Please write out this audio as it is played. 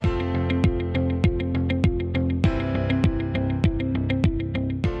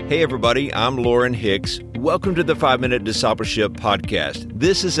Hey everybody, I'm Lauren Hicks. Welcome to the 5-Minute Discipleship Podcast.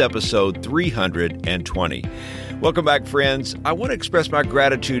 This is episode 320. Welcome back, friends. I want to express my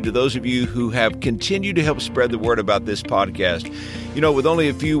gratitude to those of you who have continued to help spread the word about this podcast. You know, with only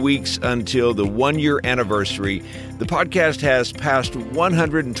a few weeks until the 1-year anniversary, the podcast has passed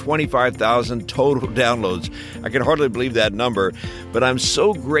 125,000 total downloads. I can hardly believe that number, but I'm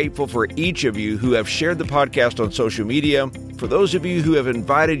so grateful for each of you who have shared the podcast on social media, for those of you who have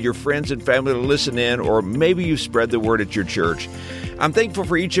invited your friends and family to listen in, or maybe you've spread the word at your church. I'm thankful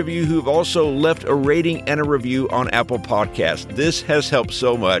for each of you who have also left a rating and a review on Apple Podcasts. This has helped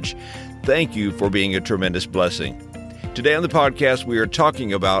so much. Thank you for being a tremendous blessing. Today on the podcast, we are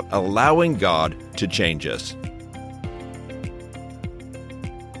talking about allowing God to change us.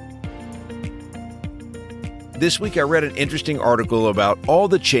 This week, I read an interesting article about all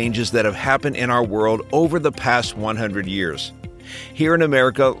the changes that have happened in our world over the past 100 years. Here in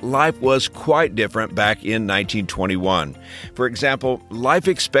America, life was quite different back in 1921. For example, life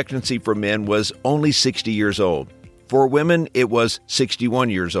expectancy for men was only 60 years old. For women, it was 61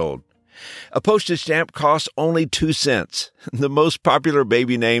 years old. A postage stamp cost only 2 cents. The most popular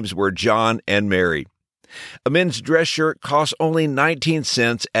baby names were John and Mary. A men's dress shirt cost only 19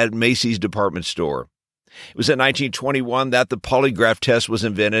 cents at Macy's department store. It was in 1921 that the polygraph test was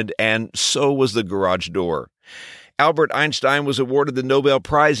invented, and so was the garage door. Albert Einstein was awarded the Nobel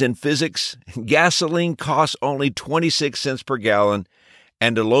Prize in Physics. Gasoline cost only 26 cents per gallon,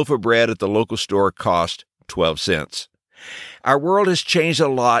 and a loaf of bread at the local store cost 12 cents. Our world has changed a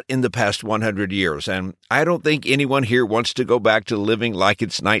lot in the past 100 years, and I don't think anyone here wants to go back to living like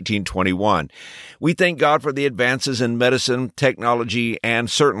it's 1921. We thank God for the advances in medicine, technology,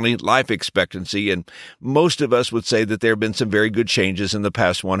 and certainly life expectancy, and most of us would say that there have been some very good changes in the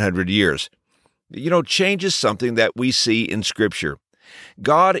past 100 years. You know, change is something that we see in Scripture.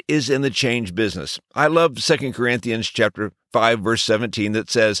 God is in the change business. I love 2 Corinthians chapter 5, verse 17 that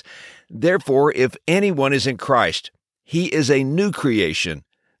says, "Therefore, if anyone is in Christ, he is a new creation.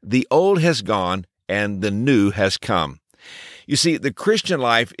 The old has gone and the new has come." You see, the Christian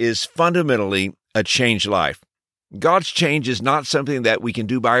life is fundamentally a changed life. God's change is not something that we can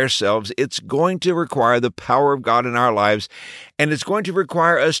do by ourselves. It's going to require the power of God in our lives, and it's going to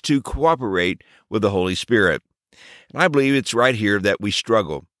require us to cooperate with the Holy Spirit. And I believe it's right here that we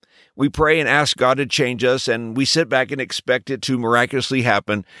struggle. We pray and ask God to change us, and we sit back and expect it to miraculously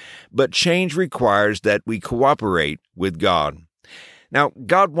happen, but change requires that we cooperate with God. Now,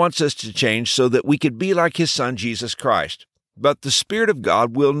 God wants us to change so that we could be like His Son, Jesus Christ. But the Spirit of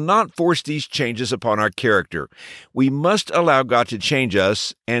God will not force these changes upon our character. We must allow God to change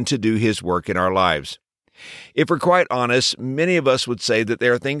us and to do His work in our lives. If we're quite honest, many of us would say that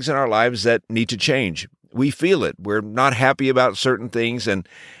there are things in our lives that need to change. We feel it. We're not happy about certain things, and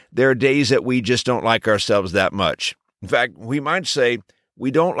there are days that we just don't like ourselves that much. In fact, we might say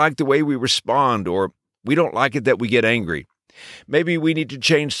we don't like the way we respond, or we don't like it that we get angry. Maybe we need to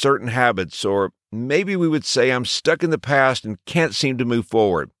change certain habits, or maybe we would say, I'm stuck in the past and can't seem to move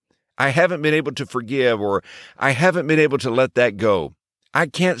forward. I haven't been able to forgive, or I haven't been able to let that go. I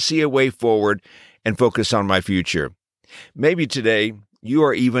can't see a way forward and focus on my future. Maybe today you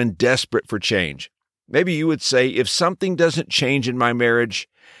are even desperate for change. Maybe you would say, if something doesn't change in my marriage,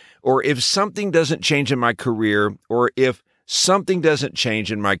 or if something doesn't change in my career, or if something doesn't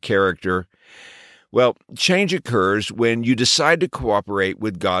change in my character, well, change occurs when you decide to cooperate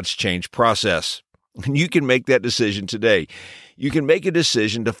with God's change process. And you can make that decision today. You can make a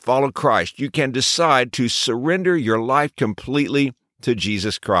decision to follow Christ. You can decide to surrender your life completely to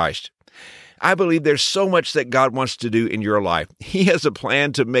Jesus Christ. I believe there's so much that God wants to do in your life. He has a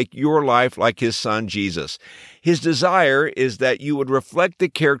plan to make your life like His Son, Jesus. His desire is that you would reflect the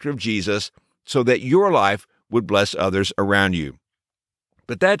character of Jesus so that your life would bless others around you.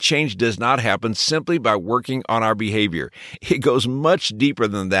 But that change does not happen simply by working on our behavior. It goes much deeper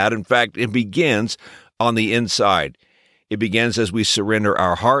than that. In fact, it begins on the inside. It begins as we surrender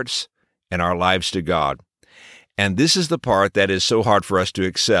our hearts and our lives to God. And this is the part that is so hard for us to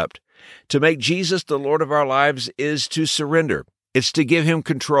accept. To make Jesus the Lord of our lives is to surrender. It's to give Him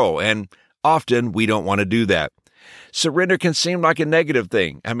control, and often we don't want to do that. Surrender can seem like a negative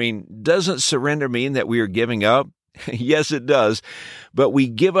thing. I mean, doesn't surrender mean that we are giving up? Yes, it does. But we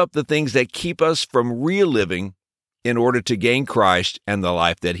give up the things that keep us from real living in order to gain Christ and the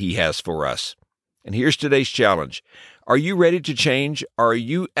life that He has for us. And here's today's challenge. Are you ready to change? Are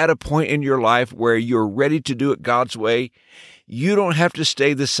you at a point in your life where you're ready to do it God's way? You don't have to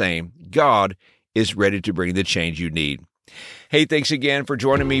stay the same. God is ready to bring the change you need. Hey, thanks again for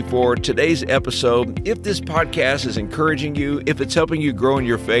joining me for today's episode. If this podcast is encouraging you, if it's helping you grow in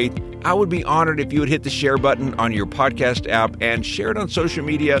your faith, I would be honored if you would hit the share button on your podcast app and share it on social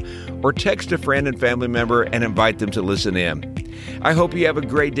media or text a friend and family member and invite them to listen in. I hope you have a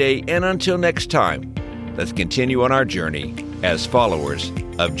great day, and until next time, let's continue on our journey as followers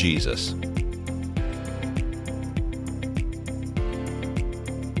of Jesus.